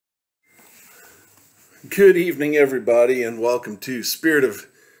Good evening, everybody, and welcome to Spirit of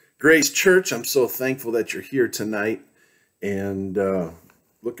Grace Church. I'm so thankful that you're here tonight and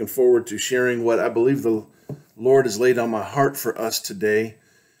looking forward to sharing what I believe the Lord has laid on my heart for us today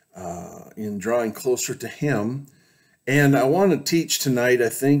in drawing closer to Him. And I want to teach tonight, I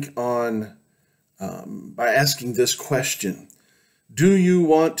think, on by asking this question: do you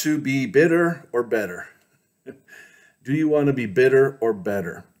want to be bitter or better? Do you want to be bitter or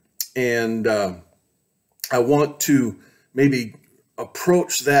better? And I want to maybe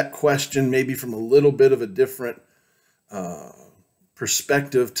approach that question maybe from a little bit of a different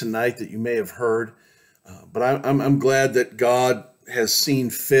perspective tonight that you may have heard. But I'm glad that God has seen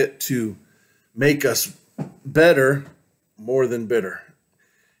fit to make us better more than bitter.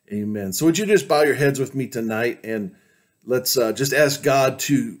 Amen. So would you just bow your heads with me tonight, and let's just ask God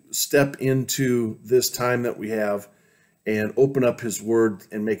to step into this time that we have and open up His Word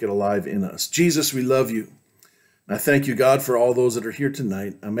and make it alive in us. Jesus, we love you. And I thank you, God, for all those that are here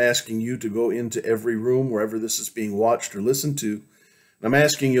tonight. I'm asking you to go into every room wherever this is being watched or listened to. And I'm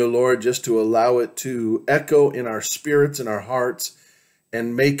asking you, Lord, just to allow it to echo in our spirits and our hearts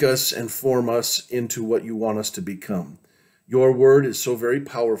and make us and form us into what you want us to become. Your word is so very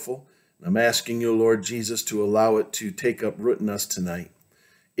powerful. I'm asking you, Lord Jesus, to allow it to take up root in us tonight.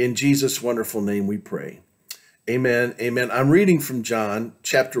 In Jesus' wonderful name we pray. Amen. Amen. I'm reading from John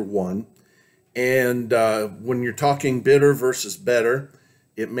chapter 1. And when you're talking bitter versus better,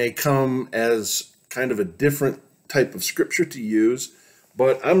 it may come as kind of a different type of scripture to use.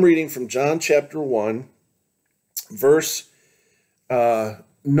 But I'm reading from John chapter 1, verse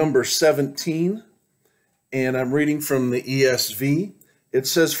number 17. And I'm reading from the ESV. It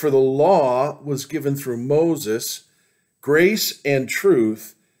says, "For the law was given through Moses, grace and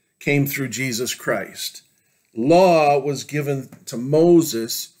truth came through Jesus Christ." Law was given to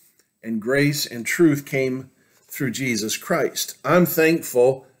Moses, and grace and truth came through Jesus Christ. I'm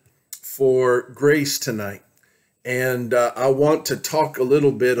thankful for grace tonight. And I want to talk a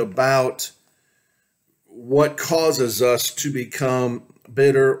little bit about what causes us to become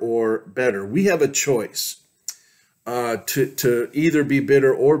bitter or better. We have a choice to either be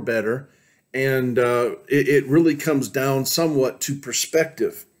bitter or better. And it really comes down somewhat to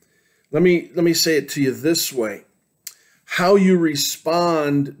perspective. Let me say it to you this way. How you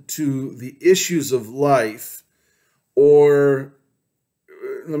respond to the issues of life, or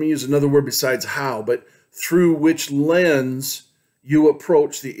let me use another word besides how, but through which lens you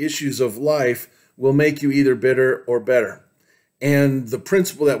approach the issues of life will make you either bitter or better. And the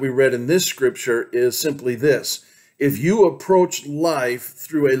principle that we read in this scripture is simply this: if you approach life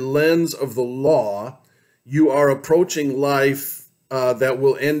through a lens of the law, you are approaching life that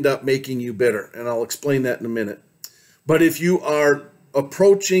will end up making you bitter. And I'll explain that in a minute. But if you are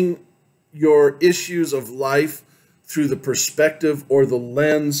approaching your issues of life through the perspective or the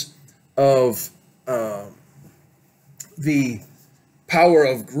lens of the power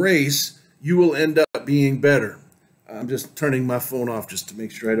of grace, you will end up being better. I'm just turning my phone off just to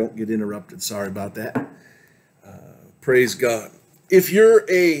make sure I don't get interrupted. Sorry about that. Praise God. If you're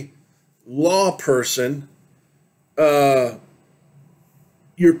a law person, you're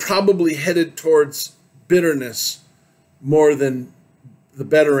probably headed towards bitterness more than the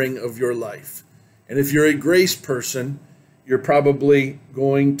bettering of your life. And if you're a grace person, you're probably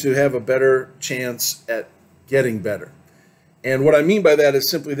going to have a better chance at getting better. And what I mean by that is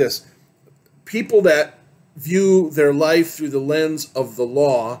simply this: people that view their life through the lens of the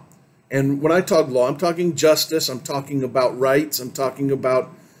law, and when I talk law, I'm talking justice, I'm talking about rights, I'm talking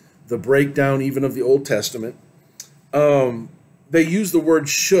about the breakdown even of the Old Testament. They use the word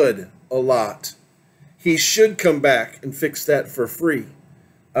should a lot. He should come back and fix that for free.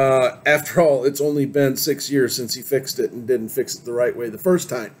 After all, it's only been 6 years since he fixed it and didn't fix it the right way the first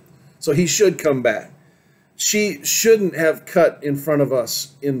time. So he should come back. She shouldn't have cut in front of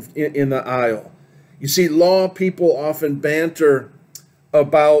us in the aisle. You see, law people often banter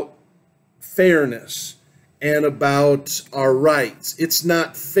about fairness and about our rights. It's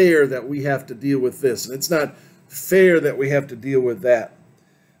not fair that we have to deal with this, and it's not fair that we have to deal with that.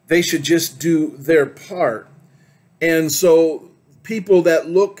 They should just do their part. And so people that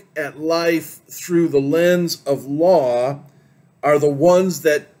look at life through the lens of law are the ones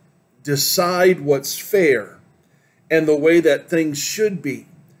that decide what's fair and the way that things should be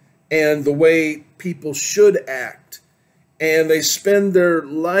and the way people should act. And they spend their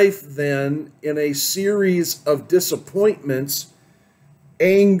life then in a series of disappointments,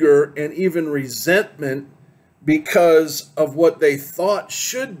 anger, and even resentment because of what they thought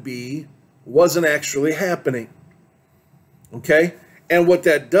should be wasn't actually happening. Okay? And what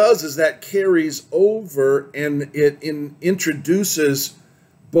that does is that carries over, and it introduces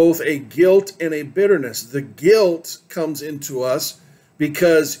both a guilt and a bitterness. The guilt comes into us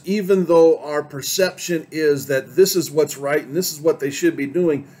because even though our perception is that this is what's right and this is what they should be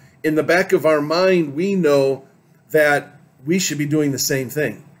doing, in the back of our mind, we know that we should be doing the same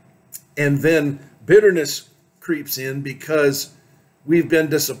thing. And then bitterness creeps in because we've been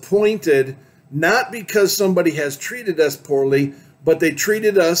disappointed, not because somebody has treated us poorly, but they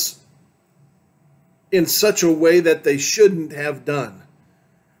treated us in such a way that they shouldn't have done.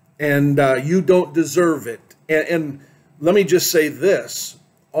 And you don't deserve it. And let me just say this.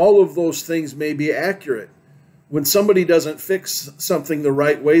 All of those things may be accurate. When somebody doesn't fix something the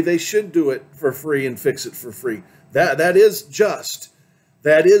right way, they should do it for free and fix it for free. That is just.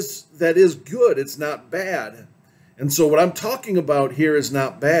 That is good. It's not bad. And so what I'm talking about here is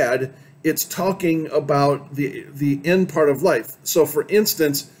not bad. It's talking about the end part of life. So for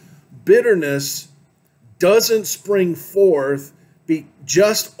instance, bitterness doesn't spring forth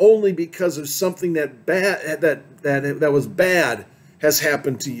just only because of something that was bad has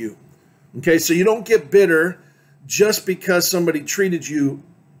happened to you. Okay, so you don't get bitter just because somebody treated you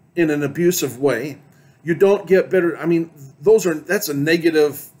in an abusive way. You don't get bitter. I mean, that's a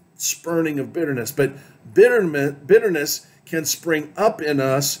negative spurning of bitterness. But bitterness can spring up in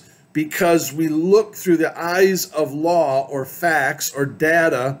us because we look through the eyes of law or facts or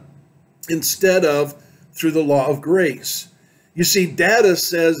data instead of through the law of grace. You see, data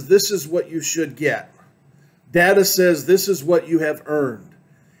says this is what you should get. Data says this is what you have earned.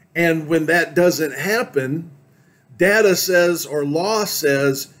 And when that doesn't happen, data says or law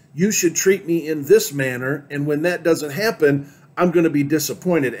says you should treat me in this manner. And when that doesn't happen, I'm going to be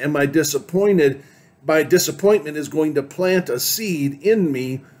disappointed. And my disappointment is going to plant a seed in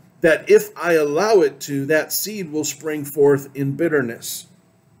me that if I allow it to, that seed will spring forth in bitterness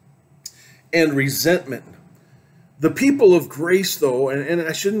and resentment. The people of grace, though, and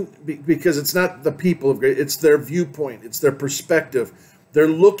I shouldn't be, because it's not the people of grace, it's their viewpoint, it's their perspective. They're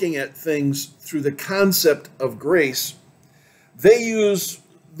looking at things through the concept of grace. They use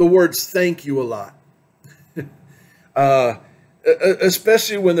the words thank you a lot,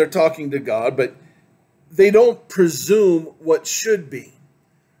 especially when they're talking to God, but they don't presume what should be.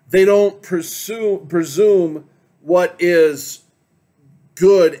 They don't presume what is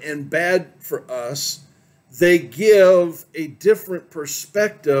good and bad for us. They give a different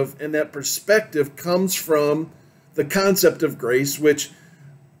perspective, and that perspective comes from the concept of grace, which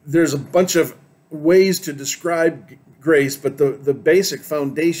there's a bunch of ways to describe grace, but the basic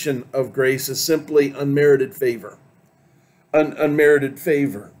foundation of grace is simply unmerited favor. Unmerited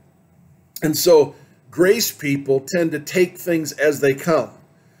favor. And so grace people tend to take things as they come.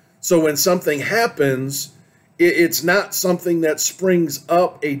 So when something happens, it's not something that springs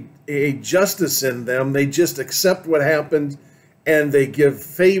up a justice in them. They just accept what happened and they give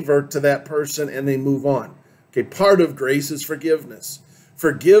favor to that person and they move on. Okay, part of grace is forgiveness.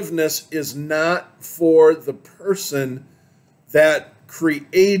 Forgiveness is not for the person that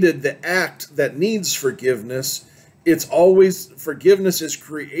created the act that needs forgiveness. It's always, forgiveness is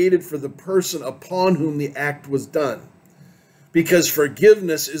created for the person upon whom the act was done. Because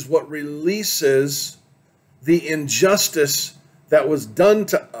forgiveness is what releases the injustice that was done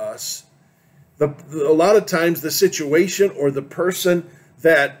to us. A lot of times the situation or the person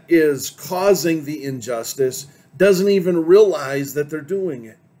that is causing the injustice doesn't even realize that they're doing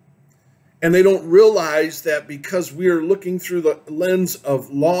it. And they don't realize that because we are looking through the lens of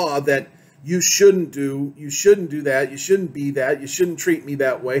law that you shouldn't do that, you shouldn't be that, you shouldn't treat me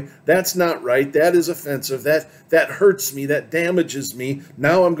that way. That's not right. That is offensive. That hurts me. That damages me.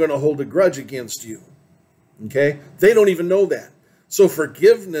 Now I'm going to hold a grudge against you. Okay? They don't even know that. So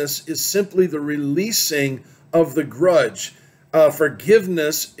forgiveness is simply the releasing of the grudge.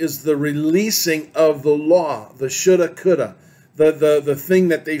 Forgiveness is the releasing of the law, the shoulda, coulda, the thing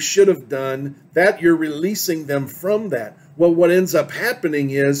that they should have done, that you're releasing them from that. Well, what ends up happening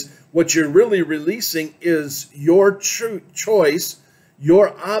is what you're really releasing is your choice,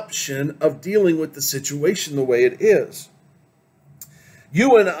 your option of dealing with the situation the way it is.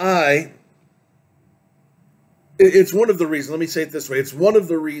 You and I, it's one of the reasons, let me say it this way, it's one of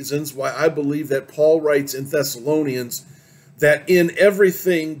the reasons why I believe that Paul writes in Thessalonians that in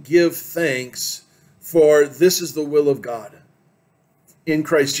everything give thanks, for this is the will of God in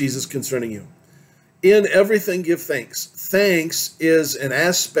Christ Jesus concerning you. In everything give thanks. Thanks is an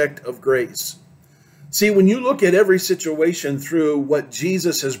aspect of grace. See, when you look at every situation through what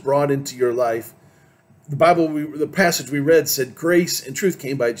Jesus has brought into your life, the passage we read said grace and truth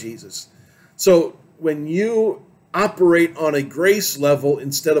came by Jesus. So when you operate on a grace level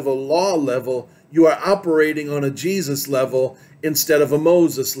instead of a law level. You are operating on a Jesus level instead of a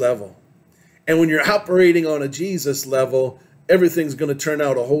Moses level. And when you're operating on a Jesus level, everything's going to turn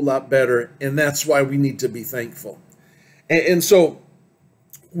out a whole lot better. And that's why we need to be thankful. And so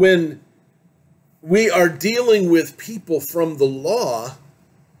when we are dealing with people from the law,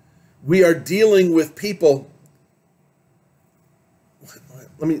 we are dealing with people.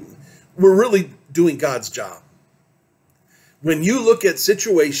 We're really doing God's job. When you look at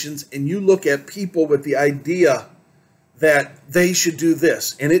situations and you look at people with the idea that they should do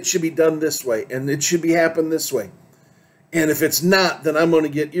this and it should be done this way and it should be happen this way, and if it's not, then I'm going to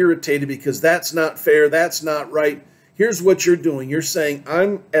get irritated because that's not fair, that's not right. Here's what you're doing. You're saying,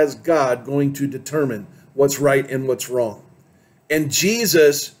 I'm, as God, going to determine what's right and what's wrong. And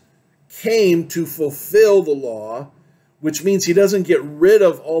Jesus came to fulfill the law, which means he doesn't get rid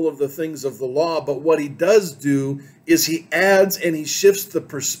of all of the things of the law, but what he does do is he adds and he shifts the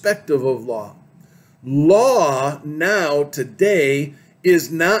perspective of law. Law now, today,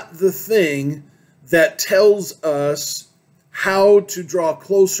 is not the thing that tells us how to draw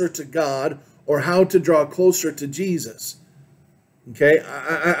closer to God or how to draw closer to Jesus. Okay,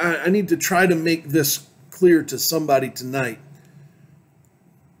 I need to try to make this clear to somebody tonight.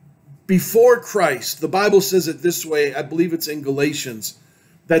 Before Christ, the Bible says it this way, I believe it's in Galatians,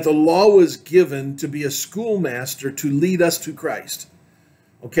 that the law was given to be a schoolmaster to lead us to Christ.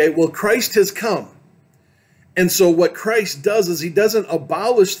 Okay, well, Christ has come. And so what Christ does is he doesn't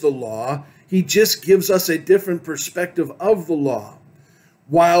abolish the law, he just gives us a different perspective of the law.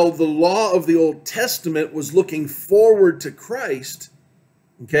 While the law of the Old Testament was looking forward to Christ,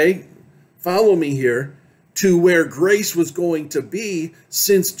 okay, follow me here, to where grace was going to be,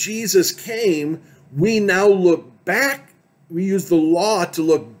 since Jesus came, we now look back, we use the law to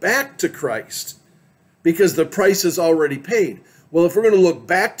look back to Christ because the price is already paid. Well, if we're going to look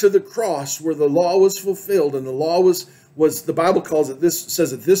back to the cross where the law was fulfilled and the law was the Bible calls it this,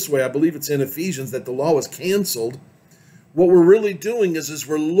 says it this way, I believe it's in Ephesians, that the law was canceled. What we're really doing is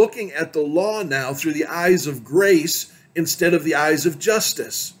we're looking at the law now through the eyes of grace instead of the eyes of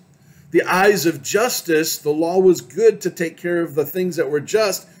justice. The eyes of justice, the law was good to take care of the things that were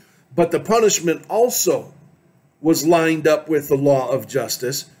just, but the punishment also was lined up with the law of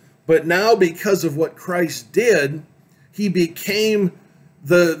justice. But now because of what Christ did, he became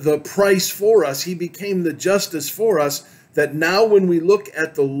the price for us. He became the justice for us, that now when we look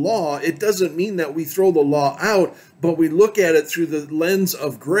at the law, it doesn't mean that we throw the law out, but we look at it through the lens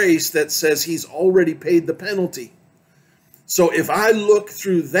of grace that says he's already paid the penalty. So if I look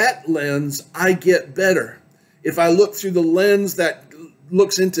through that lens, I get better. If I look through the lens that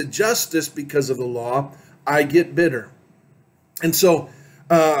looks into justice because of the law, I get bitter. And so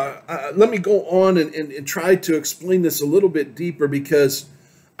let me go on and try to explain this a little bit deeper, because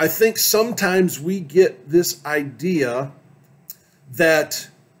I think sometimes we get this idea that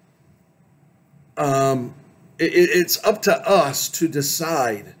it's up to us to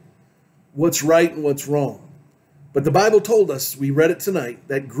decide what's right and what's wrong. But the Bible told us, we read it tonight,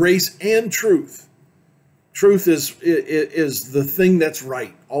 that grace and truth is the thing that's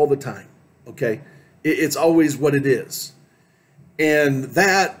right all the time, okay? It's always what it is. And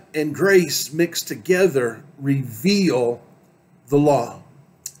that and grace mixed together reveal the law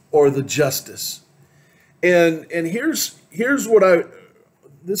or the justice. And here's what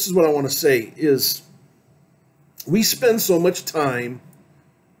this is what I want to say is, we spend so much time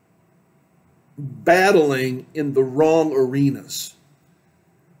battling in the wrong arenas,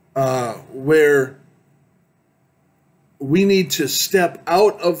 where we need to step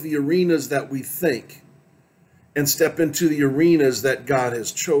out of the arenas that we think and step into the arenas that God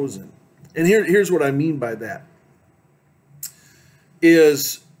has chosen. And here's what I mean by that.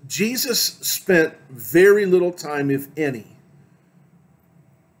 Is Jesus spent very little time, if any,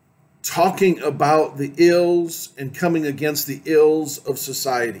 talking about the ills and coming against the ills of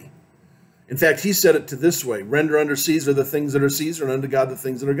society. In fact, he said it to this way: render unto Caesar the things that are Caesar, and unto God the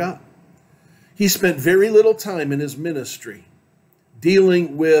things that are God. He spent very little time in his ministry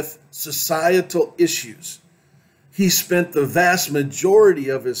dealing with societal issues. He spent the vast majority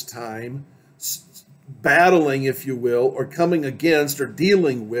of his time battling, if you will, or coming against or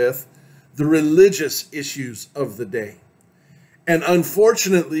dealing with the religious issues of the day. And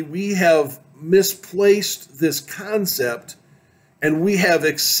unfortunately, we have misplaced this concept, and we have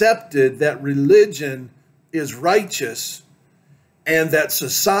accepted that religion is righteous and that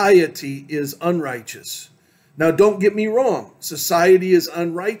society is unrighteous. Now, don't get me wrong. Society is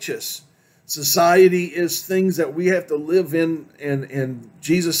unrighteous. Society is things that we have to live in, and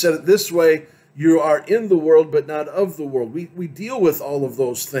Jesus said it this way, You are in the world, but not of the world. We deal with all of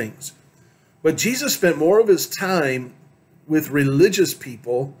those things. But Jesus spent more of his time with religious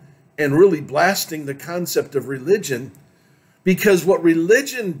people and really blasting the concept of religion, because what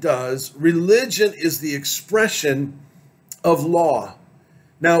religion does, religion is the expression of law.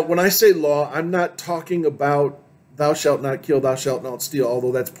 Now, when I say law, I'm not talking about thou shalt not kill, thou shalt not steal,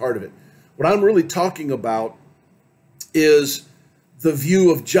 although that's part of it. What I'm really talking about is the view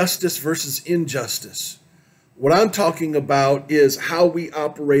of justice versus injustice. What I'm talking about is how we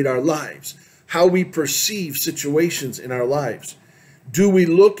operate our lives, how we perceive situations in our lives. Do we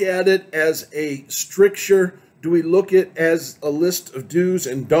look at it as a stricture? Do we look at it as a list of do's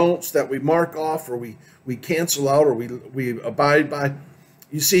and don'ts that we mark off, or we cancel out, or we abide by?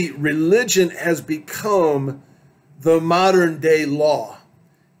 You see, religion has become the modern day law,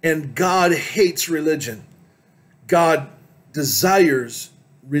 and God hates religion. God desires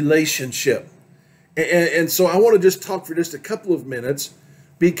relationship. And so I want to just talk for just a couple of minutes,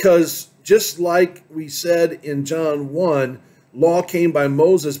 because just like we said in John 1, law came by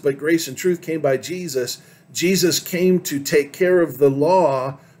Moses, but grace and truth came by Jesus. Jesus came to take care of the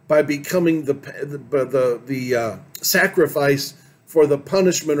law by becoming the sacrifice for the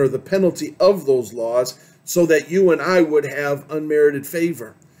punishment or the penalty of those laws, so that you and I would have unmerited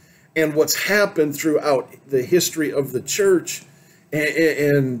favor. And what's happened throughout the history of the church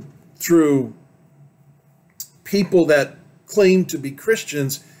and through people that claim to be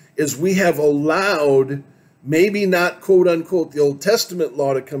Christians is we have allowed, maybe not quote unquote the Old Testament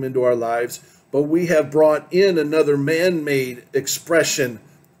law to come into our lives, but we have brought in another man-made expression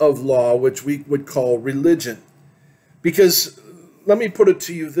of law, which we would call religion. Because let me put it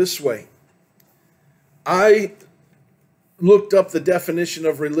to you this way. I looked up the definition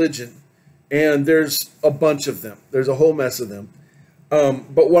of religion, and there's a bunch of them. There's a whole mess of them.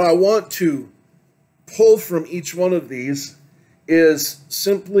 But what I want to pull from each one of these is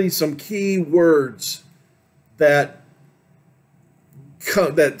simply some key words that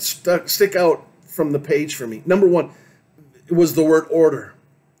stick out from the page for me. Number one, it was the word order.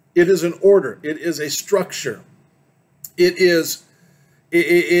 It is an order. It is a structure. It is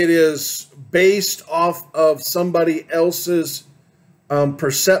based off of somebody else's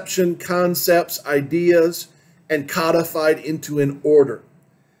perception, concepts, ideas, and codified into an order.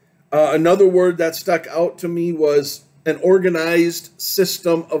 Another word that stuck out to me was an organized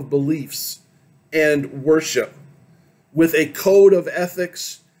system of beliefs and worship with a code of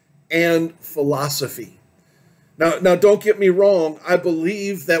ethics and philosophy. Now, don't get me wrong. I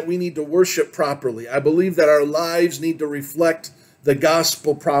believe that we need to worship properly. I believe that our lives need to reflect the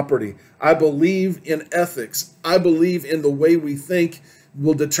gospel property. I believe in ethics. I believe in the way we think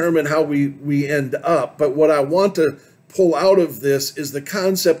will determine how we end up. But what I want to pull out of this is the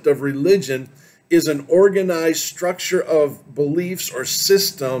concept of religion is an organized structure of beliefs or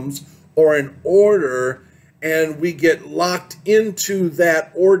systems or an order, and we get locked into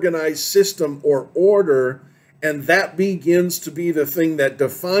that organized system or order, and that begins to be the thing that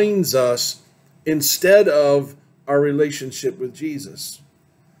defines us instead of our relationship with Jesus.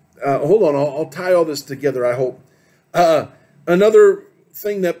 Hold on, I'll tie all this together, I hope. Another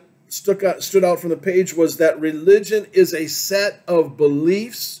thing that stood out from the page was that religion is a set of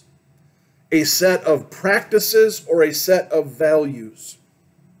beliefs, a set of practices, or a set of values.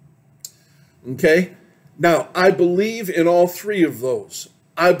 Okay? Now, I believe in all three of those.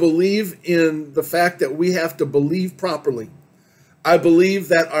 I believe in the fact that we have to believe properly. I believe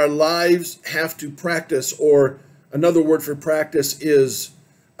that our lives have to practice, or another word for practice is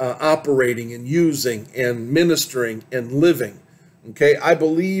operating and using and ministering and living. Okay, I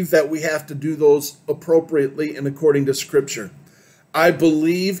believe that we have to do those appropriately and according to Scripture. I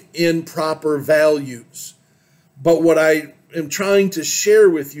believe in proper values. But what I am trying to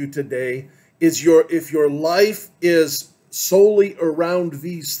share with you today is if your life is solely around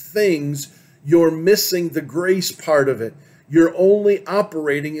these things, you're missing the grace part of it. You're only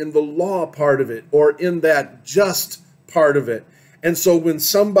operating in the law part of it, or in that just part of it. And so when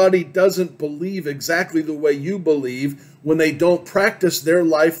somebody doesn't believe exactly the way you believe, when they don't practice their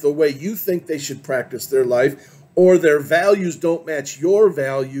life the way you think they should practice their life, or their values don't match your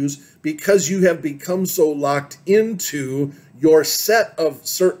values because you have become so locked into your set of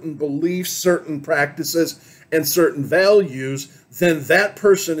certain beliefs, certain practices, and certain values, then that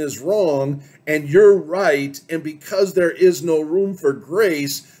person is wrong and you're right. And because there is no room for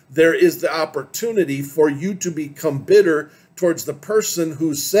grace, there is the opportunity for you to become bitter towards the person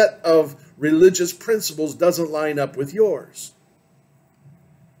whose set of religious principles doesn't line up with yours.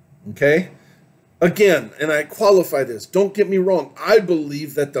 Okay? Again, and I qualify this, don't get me wrong, I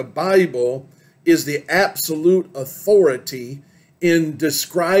believe that the Bible is the absolute authority in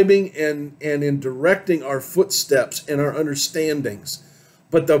describing and in directing our footsteps and our understandings.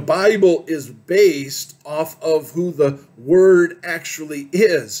 But the Bible is based off of who the Word actually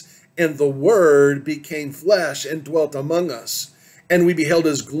is. And the Word became flesh and dwelt among us. And we beheld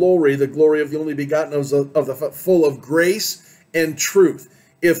his glory, the glory of the only begotten of the full of grace and truth.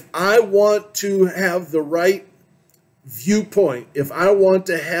 If I want to have the right viewpoint, if I want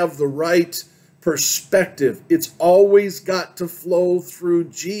to have the right perspective, it's always got to flow through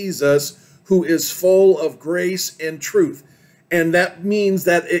Jesus, who is full of grace and truth. And that means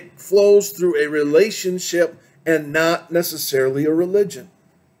that it flows through a relationship and not necessarily a religion.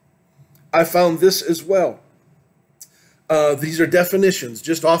 I found this as well. These are definitions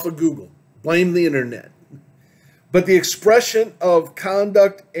just off of Google. Blame the internet. But the expression of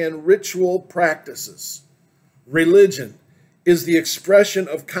conduct and ritual practices. Religion is the expression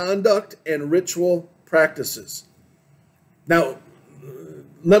of conduct and ritual practices. Now,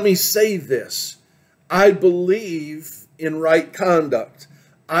 let me say this. I believe in right conduct.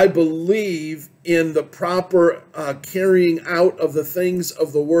 I believe in the proper carrying out of the things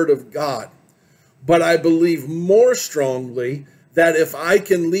of the Word of God. But I believe more strongly that if I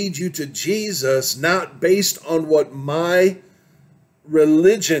can lead you to Jesus, not based on what my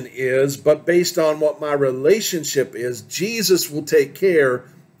religion is, but based on what my relationship is, Jesus will take care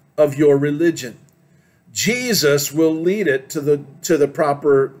of your religion. Jesus will lead it to the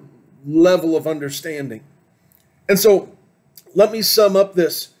proper level of understanding. And so let me sum up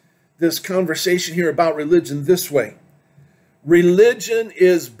this conversation here about religion this way. Religion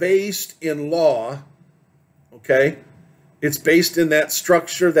is based in law, okay? It's based in that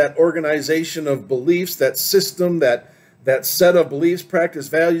structure, that organization of beliefs, that system, that set of beliefs, practice,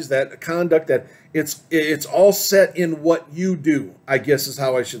 values, that conduct, that it's all set in what you do, I guess is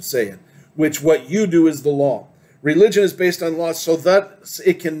how I should say it, which what you do is the law. Religion is based on law so that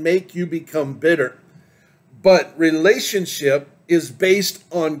it can make you become bitter. But relationship is based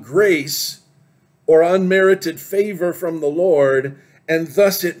on grace or unmerited favor from the Lord, and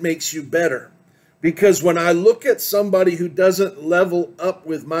thus it makes you better. Because when I look at somebody who doesn't level up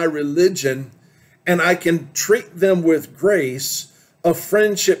with my religion, and I can treat them with grace, a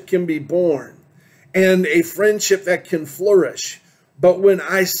friendship can be born, and a friendship that can flourish. But when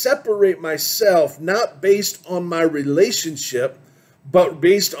I separate myself, not based on my relationship, but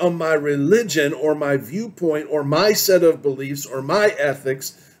based on my religion or my viewpoint or my set of beliefs or my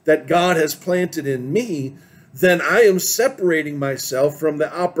ethics that God has planted in me, then I am separating myself from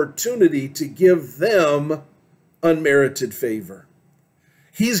the opportunity to give them unmerited favor.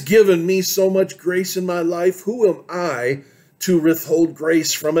 He's given me so much grace in my life. Who am I to withhold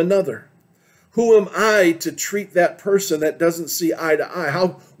grace from another? Who am I to treat that person that doesn't see eye to eye?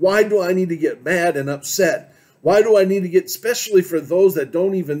 Why do I need to get mad and upset? Why do I need to get, especially for those that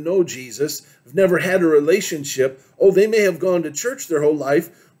don't even know Jesus, have never had a relationship? Oh, they may have gone to church their whole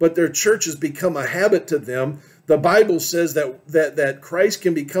life, but their church has become a habit to them. The Bible says that Christ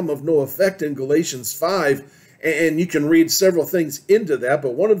can become of no effect in Galatians 5, and you can read several things into that,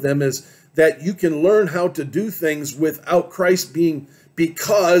 but one of them is that you can learn how to do things without Christ being,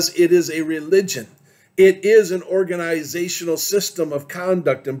 because it is a religion. It is an organizational system of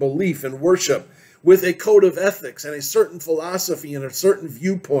conduct and belief and worship with a code of ethics and a certain philosophy and a certain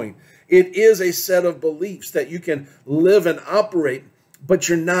viewpoint. It is a set of beliefs that you can live and operate, but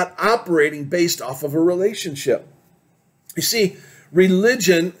you're not operating based off of a relationship. You see,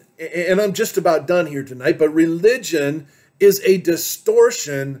 religion, and I'm just about done here tonight, but religion is a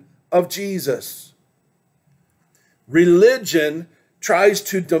distortion of Jesus. Religion tries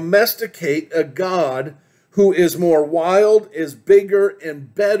to domesticate a God who is more wild, is bigger,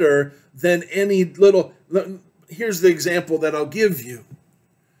 and better than any little. Here's the example that I'll give you.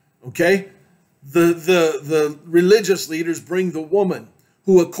 Okay? The religious leaders bring the woman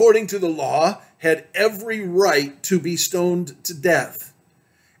who, according to the law, had every right to be stoned to death.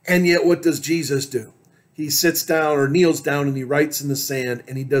 And yet, what does Jesus do? He sits down or kneels down and he writes in the sand,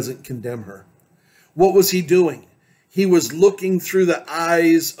 and he doesn't condemn her. What was he doing? He was looking through the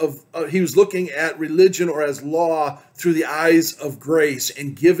eyes of, he was looking at religion or as law through the eyes of grace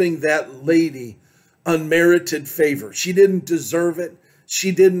and giving that lady unmerited favor. She didn't deserve it.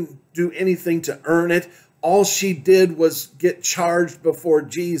 She didn't do anything to earn it. All she did was get charged before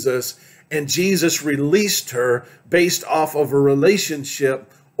Jesus, and Jesus released her based off of a relationship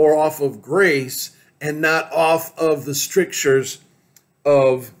or off of grace and not off of the strictures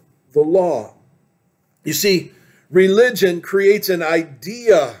of the law. You see, religion creates an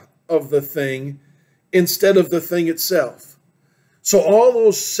idea of the thing instead of the thing itself. So all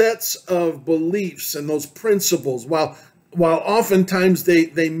those sets of beliefs and those principles, while oftentimes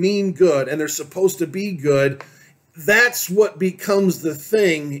they mean good and they're supposed to be good, that's what becomes the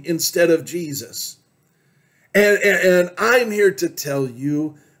thing instead of Jesus. And I'm here to tell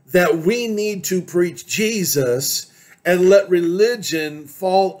you that we need to preach Jesus and let religion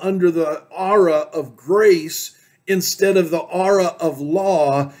fall under the aura of grace instead of the aura of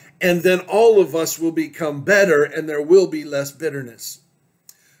law, and then all of us will become better and there will be less bitterness.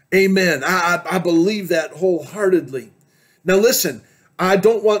 Amen. I believe that wholeheartedly. Now listen, I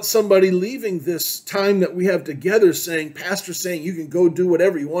don't want somebody leaving this time that we have together saying, Pastor saying you can go do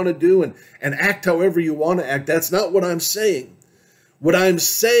whatever you want to do and act however you want to act. That's not what I'm saying. What I'm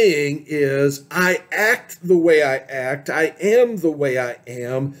saying is I act the way I act. I am the way I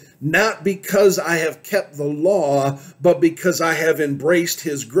am, not because I have kept the law, but because I have embraced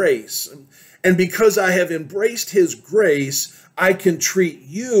his grace. And because I have embraced his grace, I can treat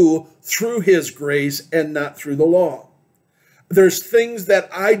you through his grace and not through the law. There's things that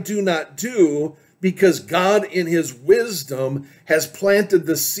I do not do because God in his wisdom has planted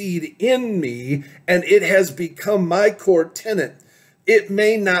the seed in me and it has become my core tenet. It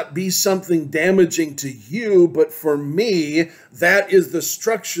may not be something damaging to you, but for me, that is the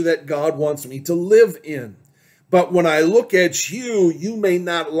structure that God wants me to live in. But when I look at you, you may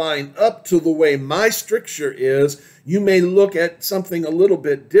not line up to the way my stricture is. You may look at something a little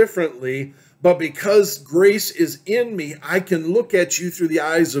bit differently, but because grace is in me, I can look at you through the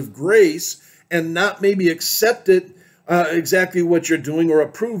eyes of grace and not maybe accept it exactly what you're doing or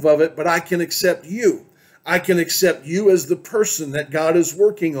approve of it, but I can accept you. I can accept you as the person that God is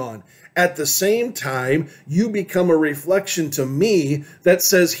working on. At the same time, you become a reflection to me that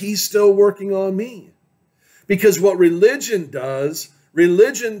says he's still working on me. Because what religion does,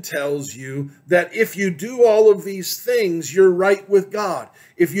 religion tells you that if you do all of these things, you're right with God.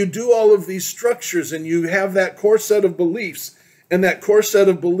 If you do all of these structures and you have that core set of beliefs, and that core set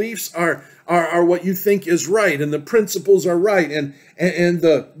of beliefs are what you think is right, and the principles are right, and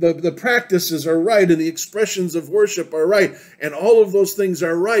the practices are right, and the expressions of worship are right, and all of those things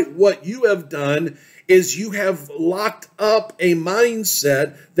are right. What you have done is you have locked up a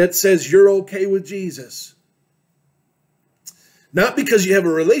mindset that says you're okay with Jesus. Not because you have a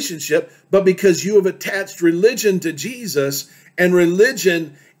relationship, but because you have attached religion to Jesus, and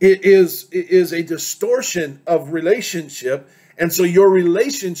religion is a distortion of relationship. And so your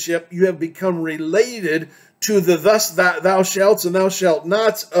relationship, you have become related to the thus thou shalt and thou shalt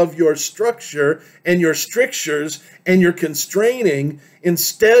nots of your structure and your strictures and your constraining,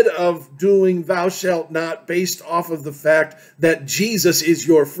 instead of doing thou shalt not based off of the fact that Jesus is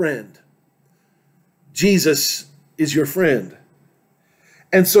your friend. Jesus is your friend.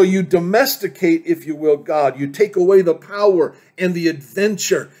 And so you domesticate, if you will, God. You take away the power and the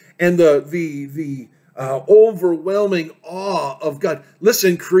adventure and the overwhelming awe of God.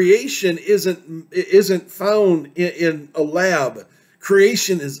 Listen, creation isn't found in a lab.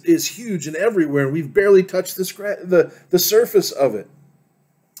 Creation is huge and everywhere. We've barely touched the surface of it.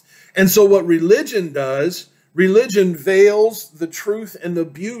 And so what religion does, religion veils the truth and the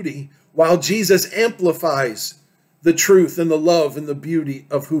beauty, while Jesus amplifies the truth and the love and the beauty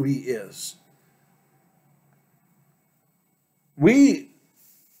of who he is. We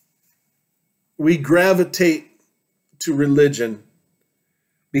gravitate to religion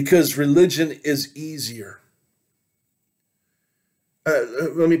because religion is easier.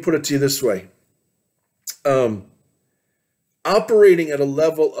 Let me put it to you this way. Operating at a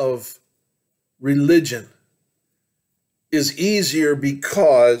level of religion is easier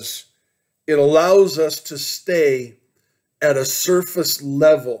because it allows us to stay at a surface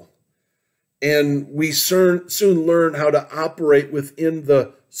level, and we soon learn how to operate within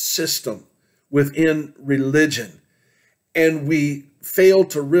the system, within religion. And we fail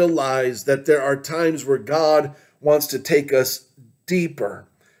to realize that there are times where God wants to take us deeper.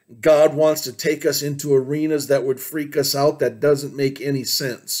 God wants to take us into arenas that would freak us out, that doesn't make any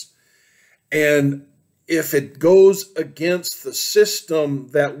sense. And if it goes against the system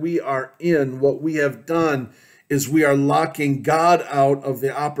that we are in, what we have done is we are locking God out of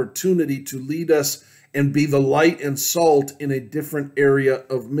the opportunity to lead us and be the light and salt in a different area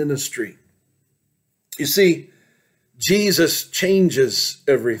of ministry. You see, Jesus changes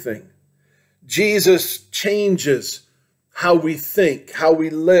everything. Jesus changes how we think, how we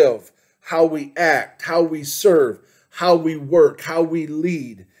live, how we act, how we serve, how we work, how we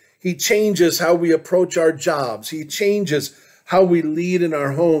lead. He changes how we approach our jobs. He changes how we lead in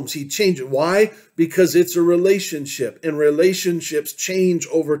our homes. He changes. Why? Because it's a relationship, and relationships change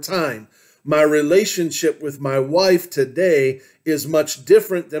over time. My relationship with my wife today is much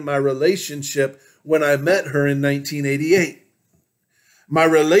different than my relationship when I met her in 1988. My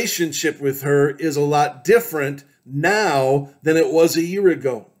relationship with her is a lot different now than it was a year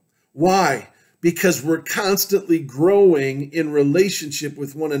ago. Why? Because we're constantly growing in relationship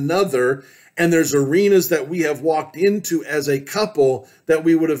with one another, and there's arenas that we have walked into as a couple that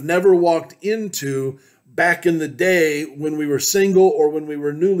we would have never walked into back in the day when we were single or when we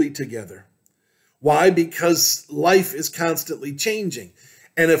were newly together. Why? Because life is constantly changing.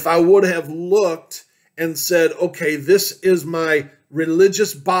 And if I would have looked and said, okay, this is my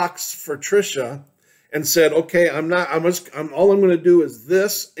religious box for Trisha, and said, okay, all I'm going to do is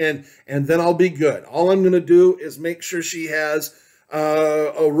this, and then I'll be good. All I'm going to do is make sure she has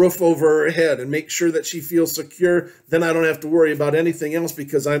a roof over her head and make sure that she feels secure. Then I don't have to worry about anything else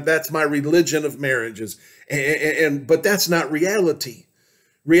because that's my religion of marriages. But that's not reality.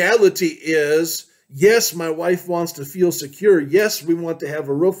 Reality is, yes, my wife wants to feel secure. Yes, we want to have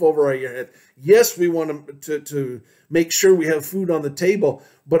a roof over our head. Yes, we want to make sure we have food on the table.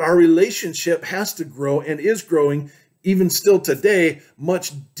 But our relationship has to grow and is growing even still today,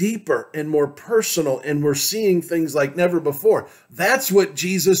 much deeper and more personal. And we're seeing things like never before. That's what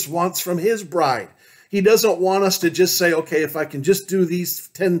Jesus wants from his bride. He doesn't want us to just say, okay, if I can just do these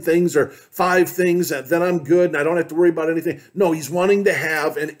 10 things or 5 things, then I'm good and I don't have to worry about anything. No, he's wanting to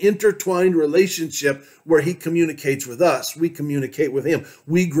have an intertwined relationship where he communicates with us. We communicate with him.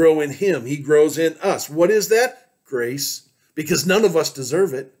 We grow in him. He grows in us. What is that? Grace. Because none of us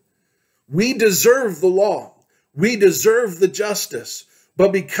deserve it. We deserve the law. We deserve the justice.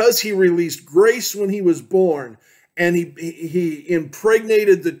 But because he released grace when he was born, and he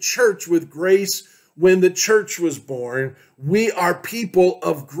impregnated the church with grace when the church was born, we are people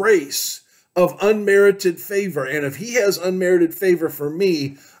of grace, of unmerited favor. And if he has unmerited favor for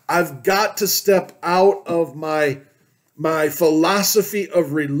me, I've got to step out of my philosophy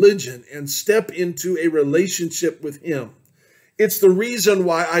of religion and step into a relationship with him. It's the reason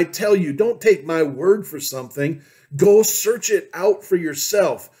why I tell you, don't take my word for something. Go search it out for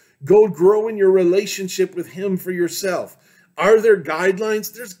yourself. Go grow in your relationship with him for yourself. Are there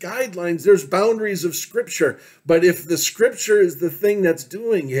guidelines? There's guidelines. There's boundaries of Scripture. But if the Scripture is the thing that's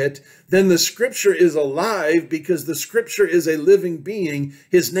doing it, then the Scripture is alive because the Scripture is a living being.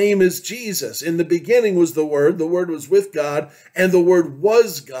 His name is Jesus. In the beginning was the Word was with God, and the Word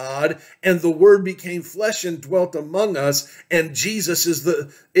was God, and the Word became flesh and dwelt among us, and Jesus is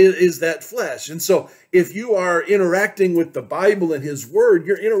that flesh. And so if you are interacting with the Bible and his Word,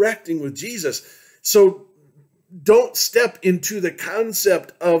 you're interacting with Jesus. So don't step into the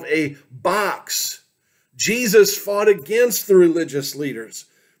concept of a box. Jesus fought against the religious leaders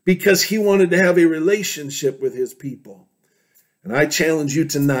because he wanted to have a relationship with his people. And I challenge you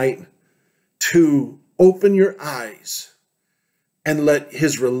tonight to open your eyes and let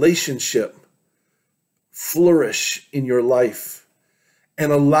his relationship flourish in your life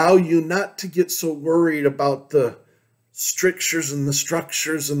and allow you not to get so worried about the strictures and the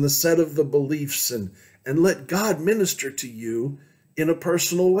structures and the set of the beliefs, and let God minister to you in a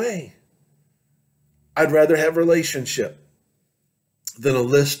personal way. I'd rather have relationship than a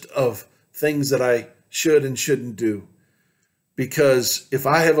list of things that I should and shouldn't do. Because if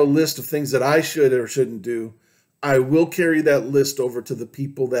I have a list of things that I should or shouldn't do, I will carry that list over to the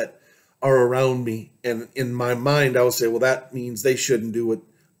people that are around me. And in my mind, I will say, well, that means they shouldn't do it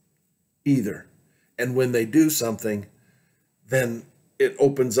either. And when they do something, then it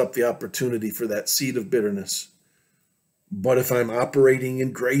opens up the opportunity for that seed of bitterness. But if I'm operating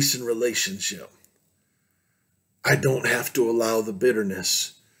in grace and relationship, I don't have to allow the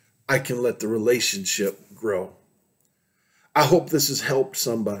bitterness. I can let the relationship grow. I hope this has helped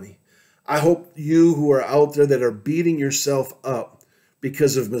somebody. I hope you who are out there that are beating yourself up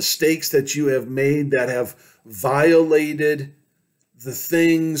because of mistakes that you have made that have violated the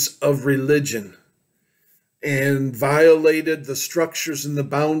things of religion and violated the structures and the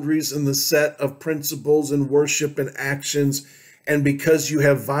boundaries and the set of principles and worship and actions, and because you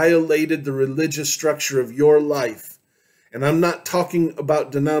have violated the religious structure of your life. And I'm not talking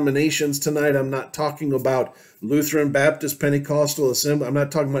about denominations tonight. I'm not talking about Lutheran, Baptist, Pentecostal, Assembly. I'm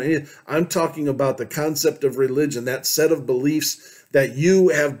not talking about any. I'm talking about the concept of religion, that set of beliefs that you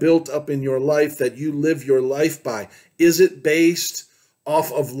have built up in your life, that you live your life by. Is it based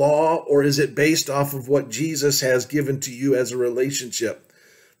off of law, or is it based off of what Jesus has given to you as a relationship?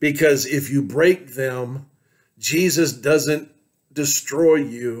 Because if you break them, Jesus doesn't destroy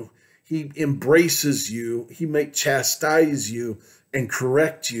you. He embraces you. He may chastise you and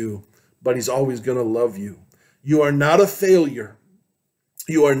correct you, but he's always going to love you. You are not a failure.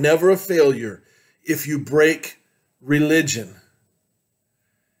 You are never a failure if you break religion.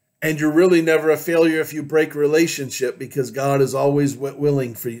 And you're really never a failure if you break relationship, because God is always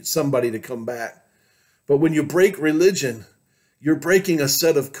willing for somebody to come back. But when you break religion, you're breaking a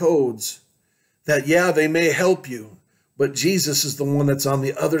set of codes that, yeah, they may help you, but Jesus is the one that's on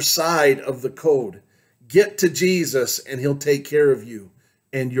the other side of the code. Get to Jesus and he'll take care of you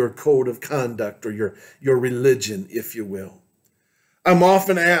and your code of conduct, or your religion, if you will. I'm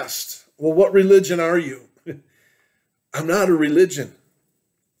often asked, well, what religion are you? I'm not a religion.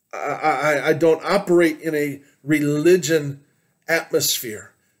 I don't operate in a religion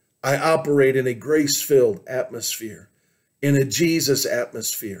atmosphere. I operate in a grace-filled atmosphere, in a Jesus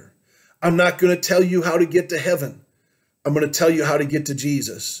atmosphere. I'm not going to tell you how to get to heaven. I'm going to tell you how to get to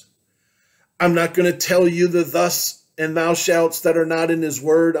Jesus. I'm not going to tell you the thus and thou shalts that are not in his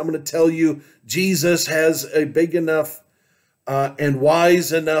word. I'm going to tell you Jesus has a big enough and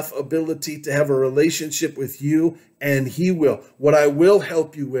wise enough ability to have a relationship with you, and he will. What I will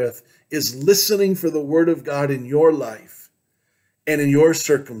help you with is listening for the word of God in your life and in your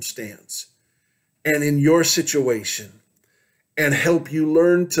circumstance and in your situation, and help you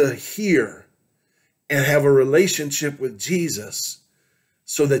learn to hear and have a relationship with Jesus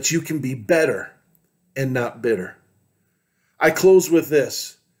so that you can be better and not bitter. I close with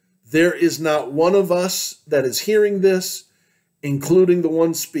this. There is not one of us that is hearing this, including the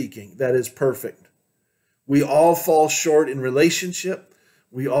one speaking, that is perfect. We all fall short in relationship.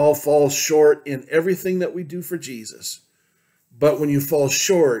 We all fall short in everything that we do for Jesus. But when you fall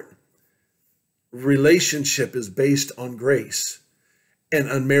short, relationship is based on grace and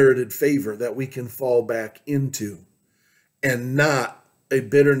unmerited favor that we can fall back into, and not a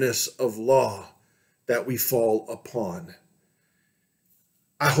bitterness of law that we fall upon.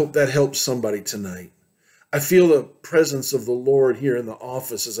 I hope that helps somebody tonight. I feel the presence of the Lord here in the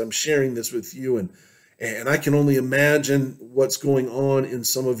office as I'm sharing this with you, and I can only imagine what's going on in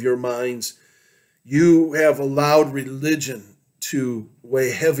some of your minds. You have allowed religion to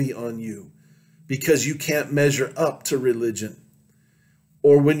weigh heavy on you because you can't measure up to religion.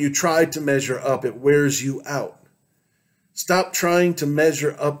 Or when you try to measure up, it wears you out. Stop trying to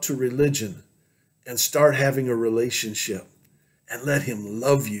measure up to religion and start having a relationship, and let him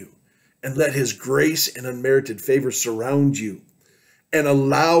love you, and let his grace and unmerited favor surround you, and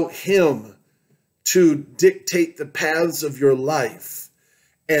allow him to dictate the paths of your life,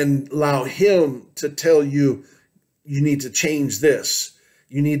 and allow him to tell you, you need to change this.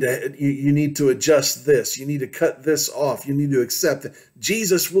 You need to adjust this. You need to cut this off. You need to accept it.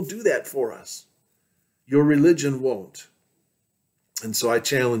 Jesus will do that for us. Your religion won't. And so I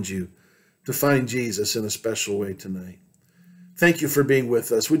challenge you to find Jesus in a special way tonight. Thank you for being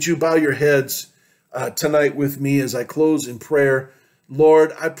with us. Would you bow your heads tonight with me as I close in prayer?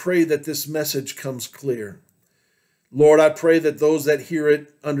 Lord, I pray that this message comes clear. Lord, I pray that those that hear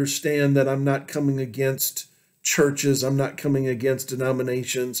it understand that I'm not coming against churches. I'm not coming against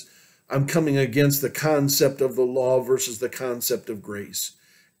denominations. I'm coming against the concept of the law versus the concept of grace,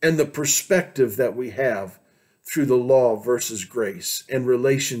 and the perspective that we have through the law versus grace, and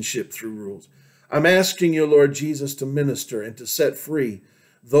relationship through rules. I'm asking you, Lord Jesus, to minister and to set free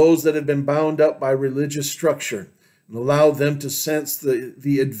those that have been bound up by religious structure, and allow them to sense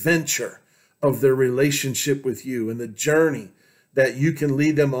the adventure of their relationship with you and the journey that you can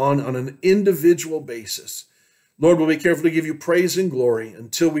lead them on an individual basis. Lord, we'll be careful to give you praise and glory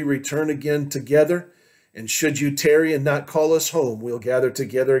until we return again together. And should you tarry and not call us home, we'll gather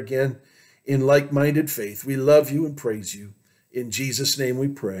together again in like-minded faith. We love you and praise you. In Jesus' name we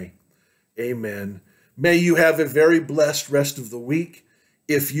pray. Amen. May you have a very blessed rest of the week.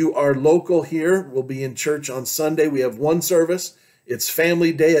 If you are local here, we'll be in church on Sunday. We have one service. It's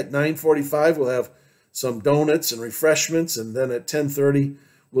Family Day at 9:45. We'll have some donuts and refreshments, and then at 10:30,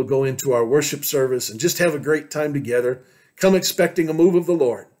 we'll go into our worship service and just have a great time together. Come expecting a move of the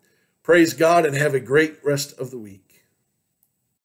Lord. Praise God and have a great rest of the week.